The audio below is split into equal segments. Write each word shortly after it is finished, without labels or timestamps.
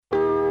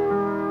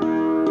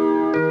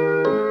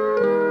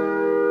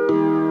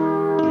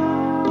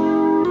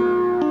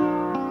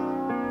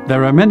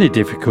There are many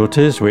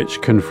difficulties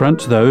which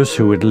confront those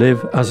who would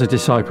live as a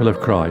disciple of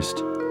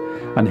Christ.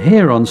 And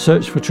here on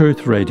Search for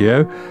Truth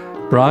Radio,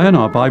 Brian,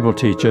 our Bible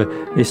teacher,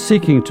 is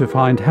seeking to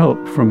find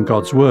help from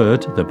God's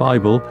Word, the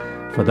Bible,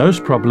 for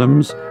those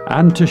problems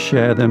and to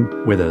share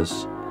them with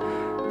us.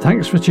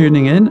 Thanks for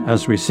tuning in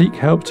as we seek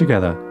help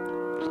together.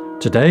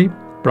 Today,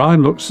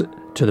 Brian looks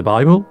to the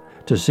Bible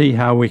to see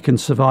how we can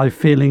survive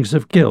feelings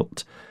of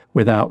guilt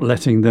without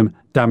letting them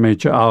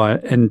damage our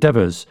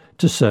endeavours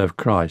to serve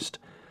Christ.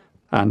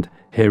 And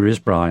here is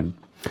Brian.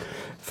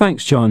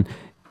 Thanks, John.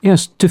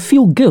 Yes, to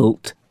feel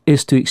guilt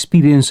is to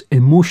experience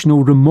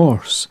emotional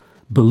remorse,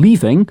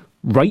 believing,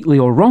 rightly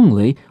or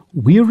wrongly,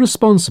 we're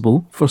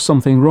responsible for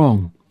something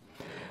wrong.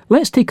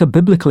 Let's take a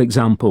biblical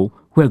example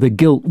where the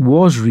guilt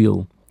was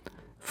real.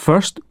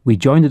 First, we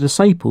join the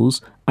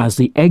disciples as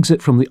they exit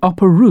from the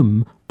upper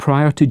room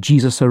prior to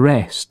Jesus'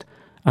 arrest.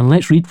 And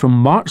let's read from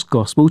Mark's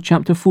Gospel,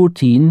 chapter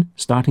 14,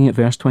 starting at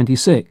verse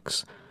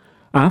 26.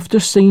 After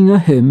singing a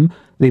hymn,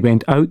 they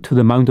went out to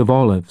the Mount of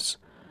Olives.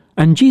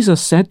 And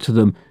Jesus said to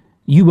them,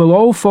 "You will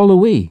all fall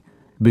away,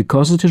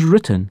 because it is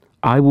written,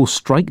 I will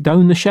strike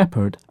down the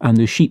shepherd, and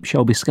the sheep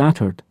shall be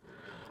scattered.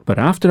 But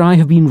after I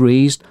have been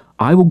raised,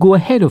 I will go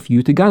ahead of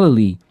you to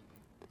Galilee."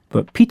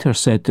 But Peter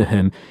said to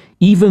him,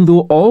 "Even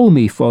though all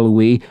may fall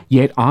away,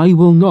 yet I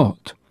will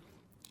not."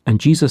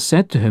 And Jesus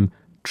said to him,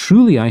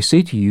 "Truly I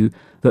say to you,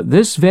 that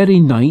this very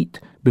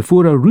night,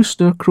 before a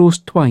rooster crows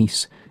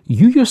twice,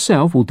 you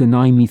yourself will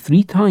deny me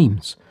 3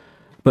 times.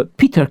 But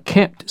Peter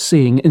kept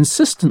saying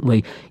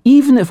insistently,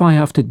 "Even if I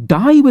have to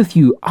die with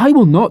you, I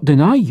will not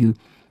deny you."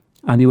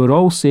 And they were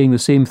all saying the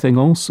same thing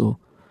also.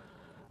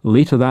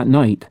 Later that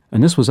night,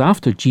 and this was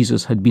after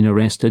Jesus had been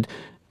arrested,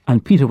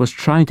 and Peter was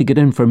trying to get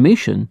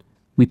information,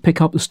 we pick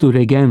up the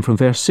story again from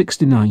verse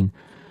 69.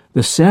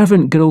 The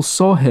servant girls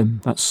saw him,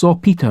 that saw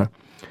Peter,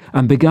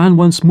 and began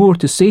once more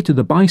to say to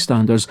the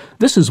bystanders,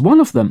 "This is one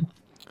of them."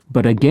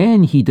 But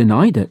again he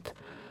denied it.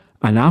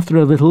 And after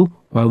a little,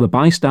 while the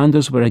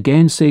bystanders were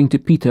again saying to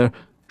Peter,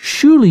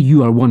 "Surely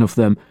you are one of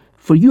them,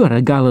 for you are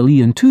a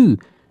Galilean too."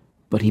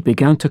 But he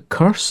began to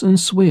curse and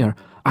swear,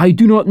 "I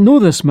do not know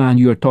this man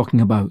you are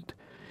talking about."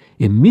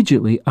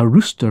 Immediately a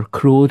rooster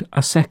crowed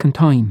a second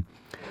time.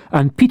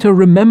 And Peter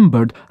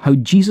remembered how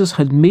Jesus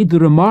had made the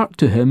remark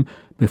to him,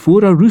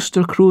 "Before a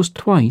rooster crows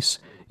twice,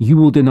 you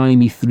will deny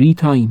me 3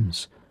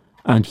 times."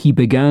 And he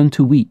began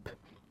to weep.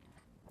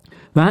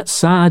 That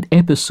sad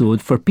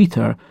episode for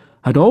Peter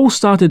had all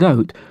started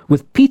out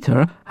with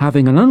Peter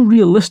having an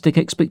unrealistic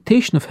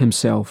expectation of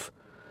himself.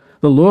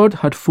 The Lord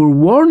had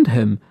forewarned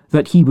him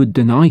that he would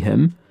deny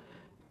him.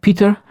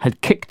 Peter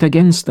had kicked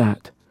against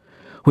that.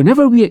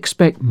 Whenever we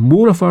expect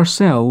more of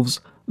ourselves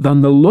than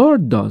the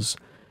Lord does,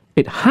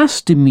 it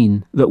has to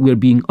mean that we're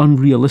being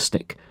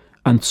unrealistic,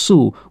 and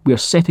so we're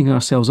setting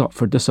ourselves up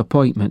for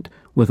disappointment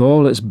with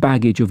all its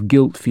baggage of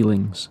guilt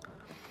feelings.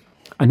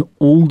 An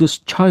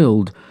oldest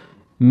child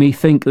may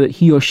think that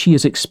he or she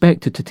is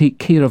expected to take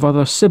care of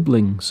other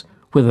siblings,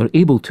 whether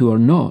able to or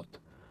not.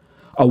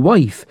 A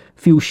wife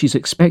feels she's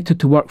expected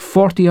to work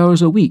 40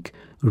 hours a week,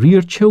 rear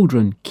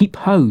children, keep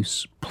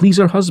house, please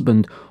her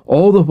husband,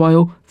 all the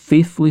while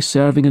faithfully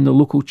serving in the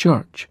local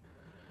church.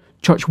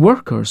 Church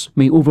workers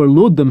may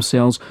overload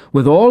themselves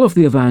with all of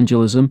the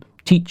evangelism,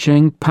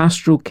 teaching,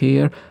 pastoral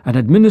care, and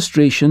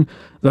administration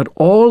that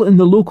all in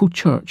the local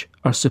church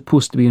are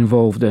supposed to be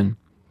involved in.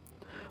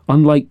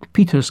 Unlike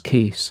Peter's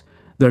case,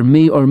 there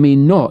may or may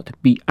not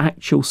be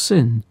actual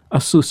sin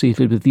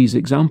associated with these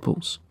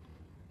examples.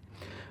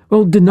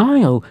 Well,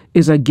 denial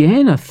is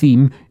again a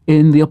theme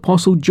in the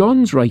Apostle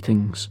John's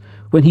writings,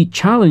 when he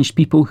challenged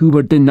people who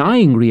were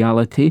denying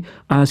reality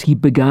as he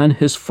began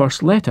his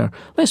first letter.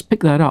 Let's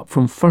pick that up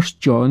from 1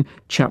 John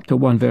chapter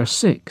 1, verse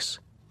 6.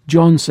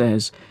 John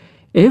says,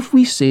 "If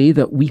we say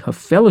that we have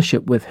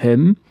fellowship with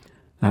him,"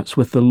 that's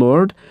with the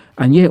Lord,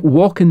 "and yet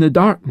walk in the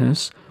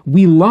darkness,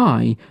 we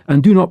lie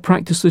and do not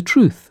practice the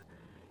truth.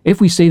 If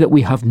we say that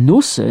we have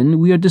no sin,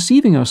 we are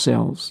deceiving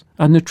ourselves,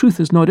 and the truth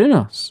is not in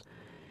us.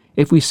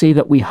 If we say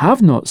that we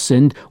have not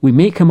sinned, we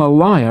make him a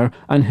liar,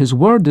 and his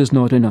word is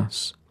not in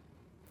us.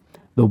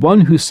 The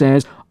one who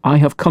says, 'I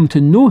have come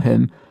to know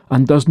him,'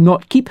 and does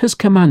not keep his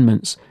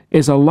commandments,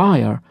 is a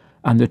liar,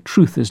 and the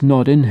truth is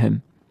not in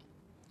him."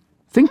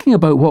 Thinking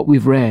about what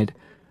we've read,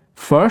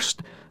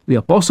 first, the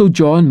Apostle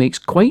John makes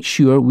quite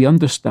sure we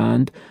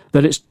understand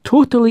that it's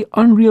totally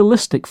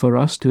unrealistic for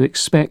us to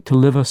expect to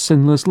live a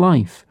sinless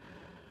life.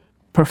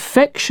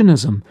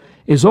 Perfectionism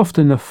is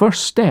often the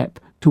first step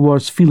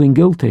towards feeling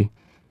guilty.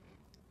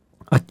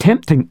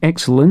 Attempting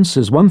excellence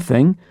is one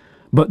thing,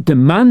 but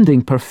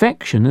demanding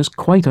perfection is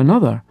quite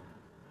another.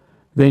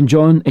 Then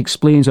John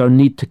explains our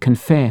need to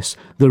confess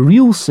the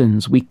real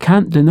sins we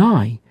can't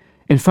deny.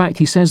 In fact,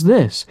 he says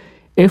this,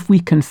 "If we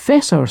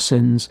confess our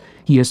sins,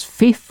 he is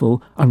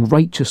faithful and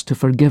righteous to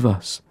forgive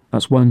us."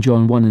 That's 1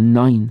 John 1 and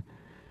 9.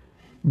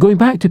 Going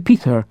back to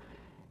Peter,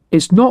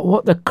 it's not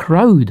what the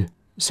crowd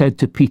said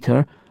to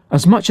Peter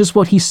as much as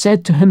what he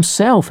said to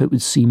himself, it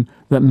would seem,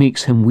 that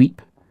makes him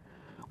weep.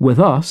 With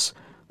us,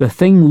 the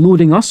thing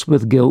loading us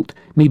with guilt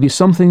may be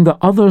something that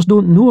others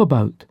don't know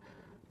about,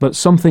 but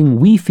something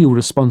we feel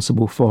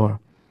responsible for.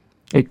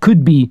 It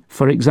could be,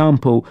 for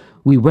example,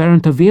 we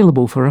weren't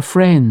available for a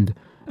friend,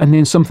 and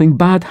then something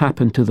bad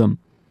happened to them.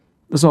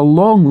 There's a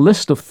long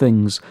list of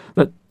things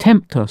that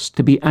tempt us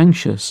to be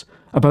anxious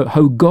about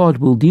how God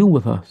will deal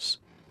with us.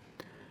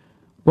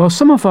 While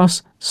some of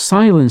us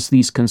silence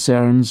these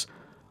concerns,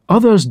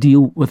 others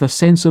deal with a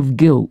sense of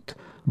guilt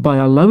by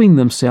allowing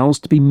themselves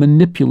to be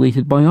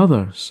manipulated by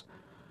others.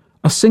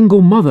 A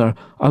single mother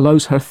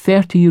allows her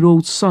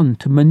 30-year-old son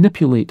to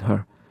manipulate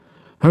her.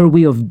 Her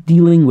way of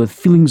dealing with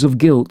feelings of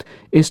guilt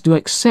is to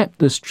accept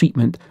this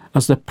treatment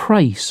as the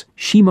price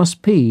she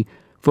must pay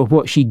for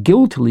what she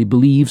guiltily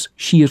believes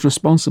she is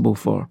responsible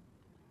for.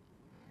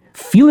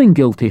 Feeling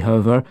guilty,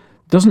 however,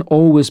 doesn't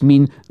always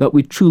mean that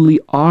we truly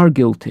are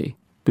guilty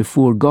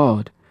before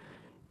God.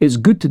 It's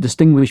good to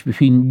distinguish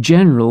between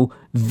general,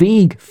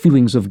 vague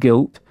feelings of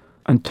guilt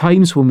and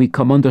times when we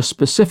come under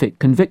specific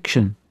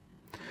conviction.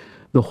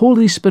 The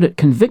Holy Spirit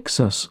convicts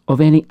us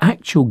of any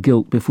actual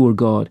guilt before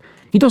God.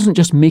 He doesn't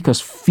just make us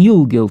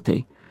feel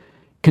guilty.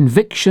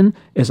 Conviction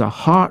is a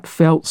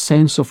heartfelt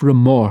sense of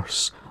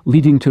remorse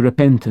leading to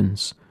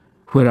repentance,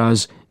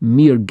 whereas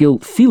mere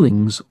guilt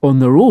feelings on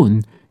their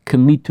own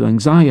can lead to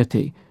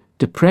anxiety,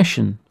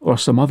 depression, or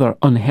some other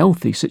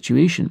unhealthy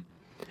situation.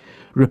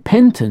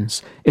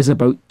 Repentance is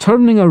about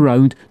turning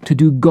around to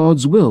do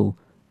God's will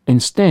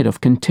instead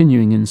of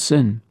continuing in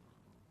sin.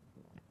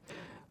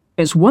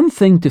 It's one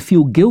thing to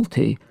feel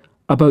guilty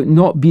about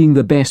not being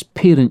the best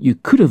parent you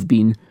could have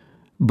been,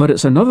 but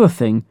it's another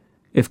thing,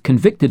 if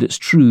convicted it's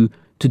true,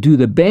 to do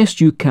the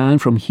best you can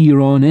from here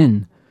on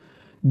in.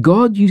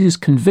 God uses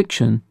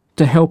conviction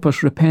to help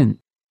us repent.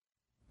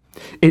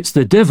 It's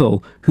the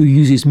devil who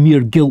uses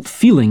mere guilt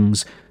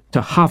feelings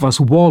to have us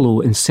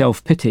wallow in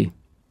self-pity.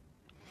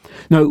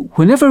 Now,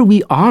 whenever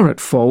we are at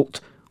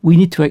fault, we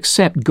need to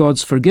accept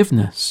God's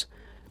forgiveness.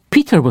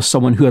 Peter was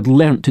someone who had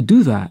learnt to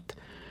do that.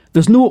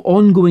 There's no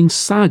ongoing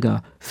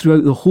saga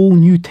throughout the whole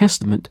New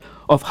Testament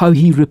of how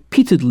he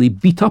repeatedly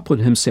beat up on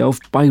himself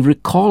by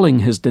recalling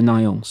his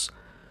denials.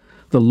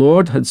 The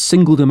Lord had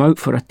singled him out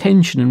for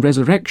attention and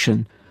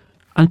resurrection,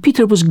 and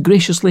Peter was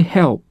graciously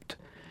helped.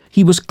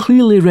 He was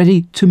clearly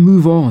ready to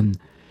move on.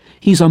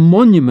 He's a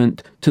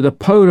monument to the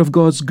power of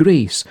God's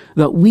grace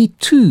that we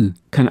too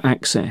can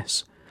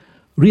access.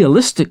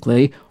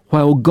 Realistically,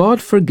 while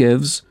God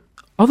forgives,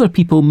 other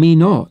people may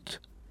not.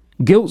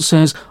 Guilt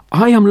says,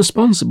 I am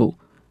responsible,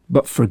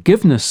 but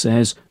forgiveness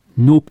says,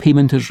 no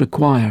payment is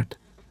required.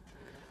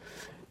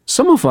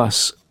 Some of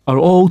us are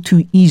all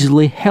too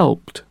easily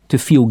helped to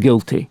feel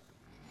guilty.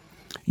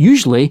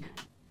 Usually,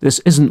 this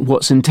isn't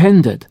what's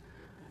intended,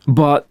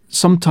 but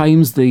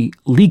sometimes the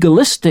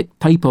legalistic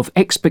type of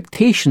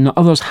expectation that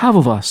others have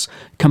of us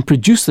can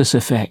produce this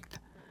effect.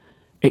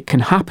 It can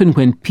happen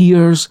when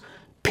peers,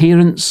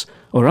 parents,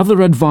 or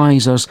other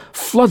advisors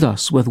flood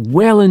us with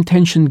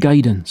well-intentioned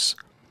guidance.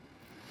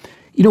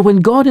 You know, when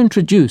God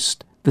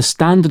introduced the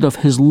standard of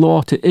his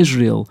law to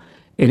Israel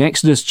in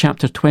Exodus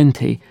chapter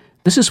 20,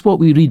 this is what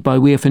we read by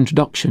way of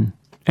introduction,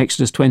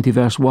 Exodus 20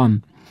 verse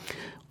 1.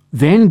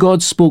 Then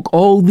God spoke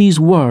all these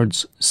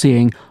words,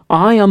 saying,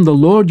 I am the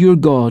Lord your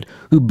God,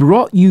 who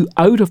brought you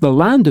out of the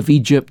land of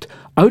Egypt,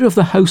 out of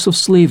the house of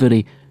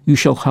slavery. You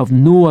shall have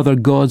no other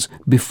gods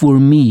before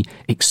me,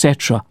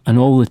 etc., and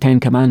all the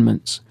 10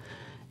 commandments.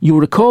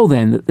 You'll recall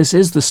then that this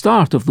is the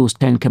start of those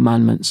 10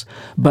 commandments,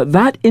 but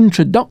that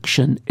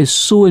introduction is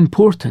so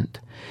important.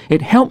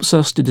 It helps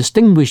us to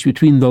distinguish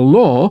between the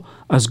law,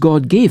 as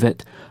God gave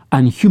it,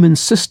 and human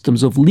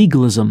systems of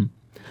legalism.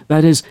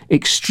 That is,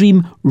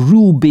 extreme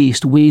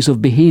rule-based ways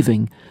of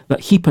behaving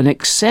that heap an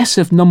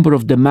excessive number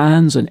of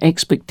demands and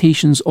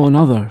expectations on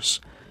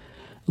others.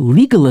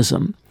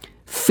 Legalism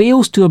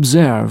fails to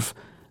observe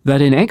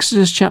that in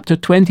Exodus chapter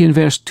 20 and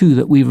verse 2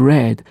 that we've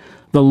read,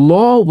 the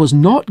law was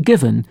not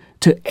given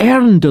to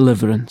earn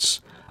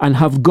deliverance and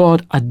have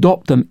God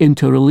adopt them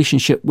into a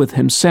relationship with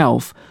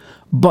himself,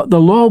 but the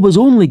law was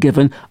only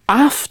given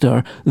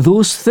after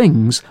those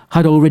things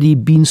had already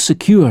been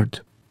secured.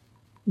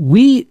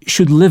 We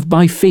should live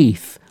by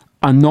faith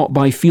and not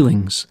by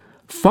feelings,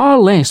 far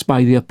less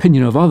by the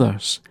opinion of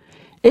others.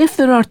 If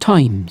there are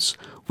times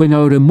when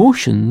our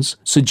emotions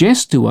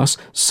suggest to us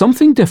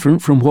something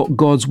different from what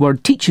God's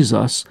Word teaches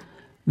us,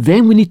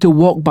 then we need to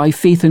walk by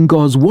faith in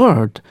God's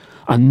Word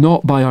and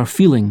not by our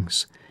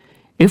feelings.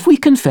 If we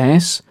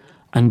confess,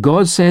 and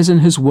God says in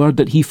his Word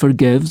that he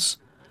forgives,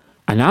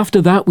 and after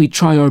that we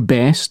try our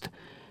best,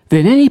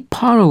 then any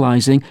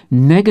paralysing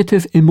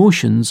negative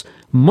emotions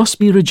must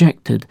be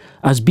rejected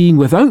as being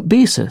without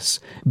basis,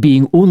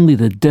 being only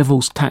the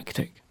devil's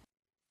tactic.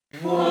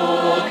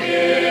 Walk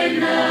in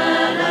the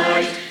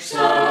light,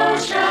 so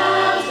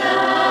shalt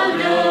thou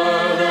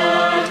know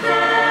the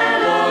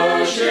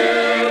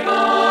fellowship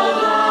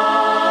of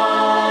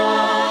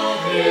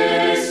love.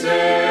 His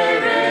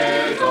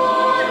Spirit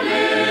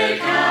only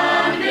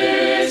can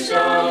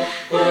bestow,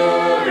 who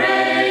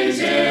reigns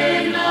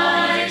in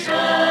light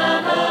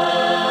above.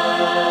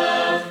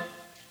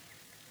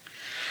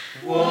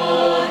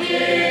 Walk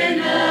in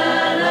the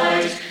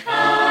light,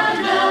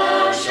 and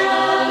thou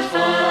shalt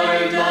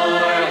find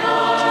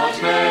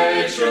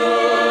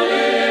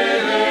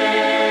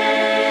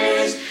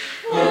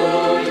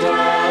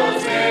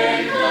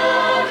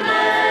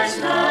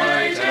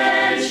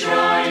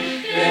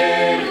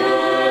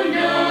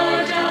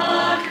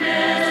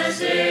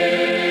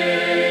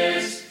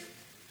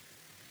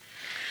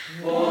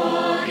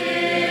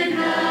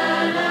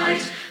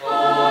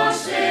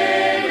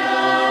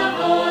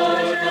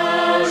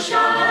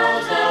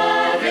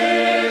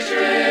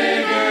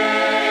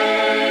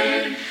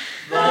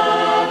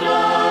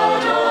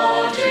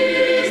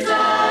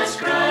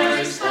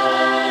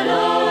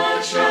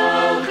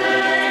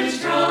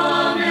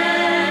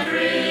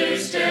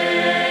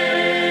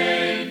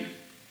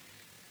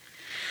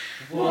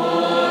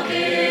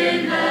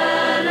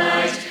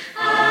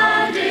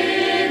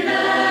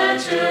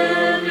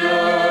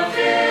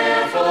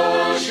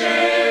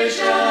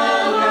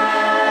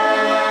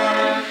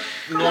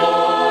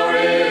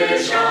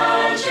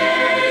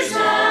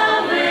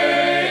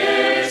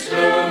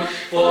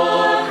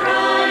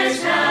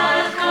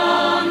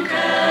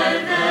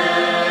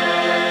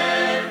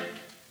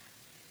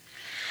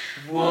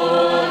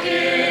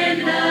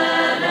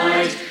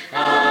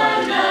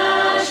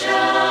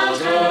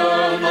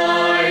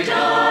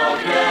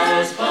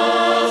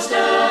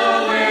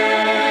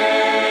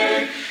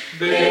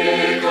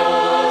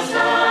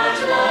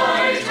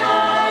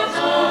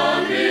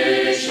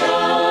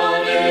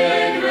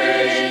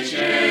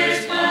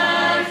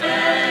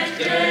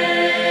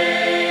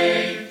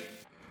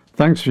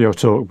Thanks for your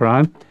talk,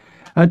 Brian.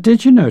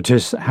 Did you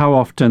notice how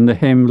often the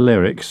hymn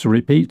lyrics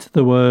repeat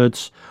the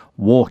words,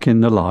 walk in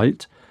the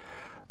light?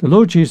 The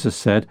Lord Jesus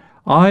said,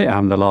 I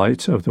am the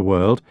light of the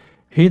world.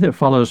 He that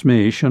follows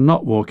me shall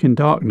not walk in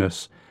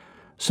darkness.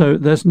 So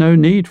there's no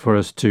need for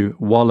us to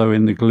wallow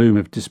in the gloom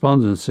of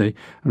despondency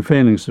and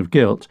feelings of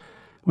guilt,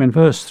 when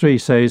verse 3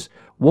 says,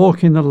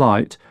 walk in the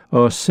light,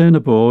 O sin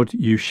abhorred,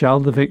 you shall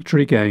the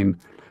victory gain.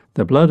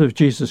 The blood of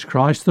Jesus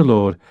Christ the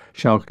Lord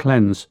shall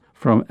cleanse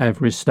from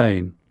every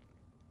stain.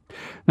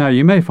 Now,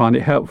 you may find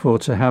it helpful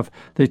to have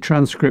the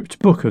transcript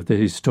book of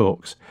these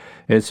talks.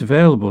 It's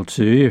available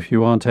to you if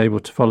you aren't able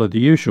to follow the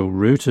usual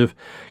route of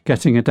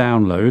getting a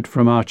download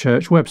from our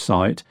church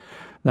website.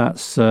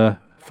 That's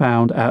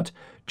found at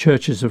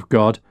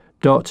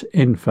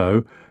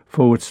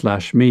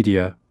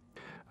churchesofgod.info/media.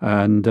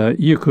 And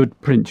you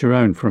could print your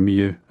own from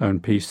your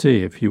own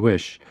PC if you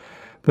wish.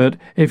 But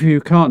if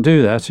you can't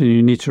do that and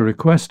you need to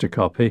request a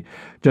copy,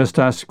 just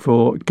ask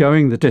for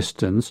Going the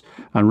Distance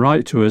and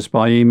write to us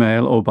by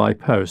email or by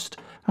post.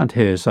 And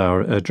here's our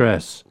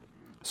address.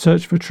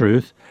 Search for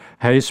Truth,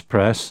 Hayes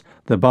Press,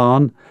 The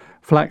Barn,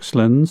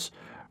 Flaxlands,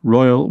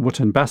 Royal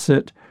Wootton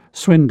Bassett,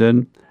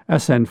 Swindon,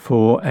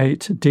 SN4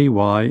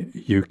 8DY,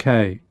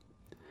 UK.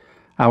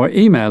 Our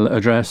email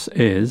address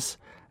is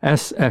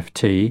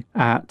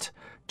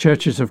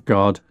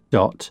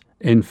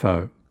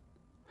sft@churchesofgod.info.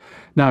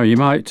 Now, you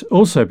might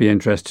also be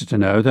interested to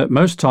know that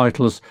most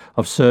titles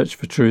of Search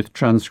for Truth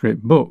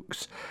transcript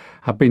books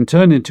have been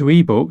turned into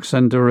ebooks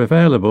and are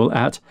available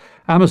at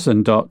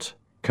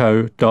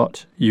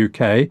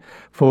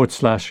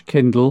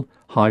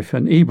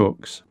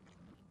amazon.co.uk/Kindle-ebooks.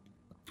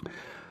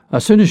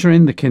 As soon as you're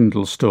in the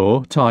Kindle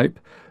store, type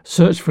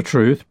Search for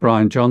Truth,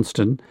 Brian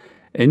Johnston,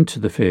 into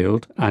the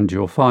field and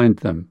you'll find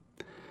them.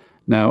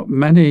 Now,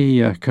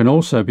 many can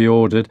also be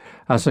ordered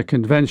as a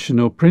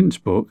conventional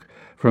print book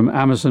from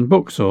Amazon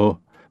Books or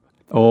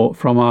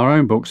from our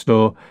own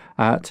bookstore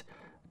at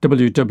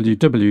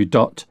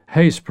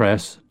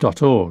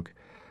www.hayespress.org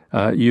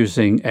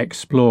using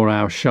Explore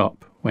Our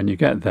Shop when you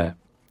get there.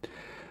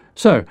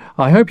 So,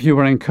 I hope you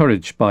were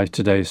encouraged by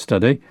today's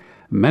study.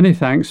 Many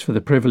thanks for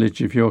the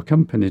privilege of your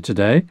company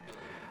today.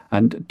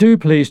 And do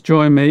please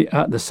join me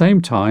at the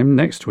same time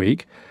next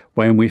week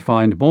when we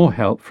find more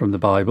help from the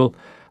Bible,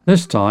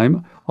 this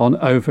time on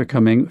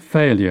overcoming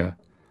failure.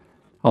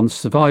 On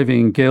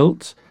surviving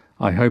guilt,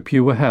 I hope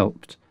you were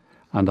helped,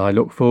 and I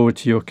look forward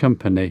to your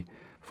company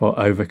for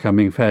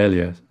overcoming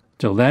failure.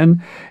 Till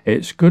then,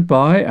 it's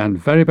goodbye and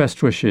very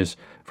best wishes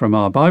from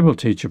our Bible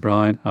teacher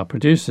Brian, our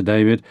producer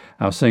David,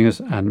 our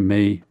singers, and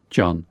me,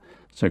 John.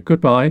 So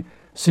goodbye,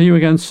 see you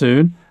again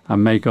soon,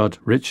 and may God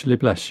richly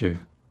bless you.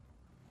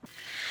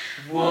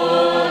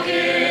 Whoa.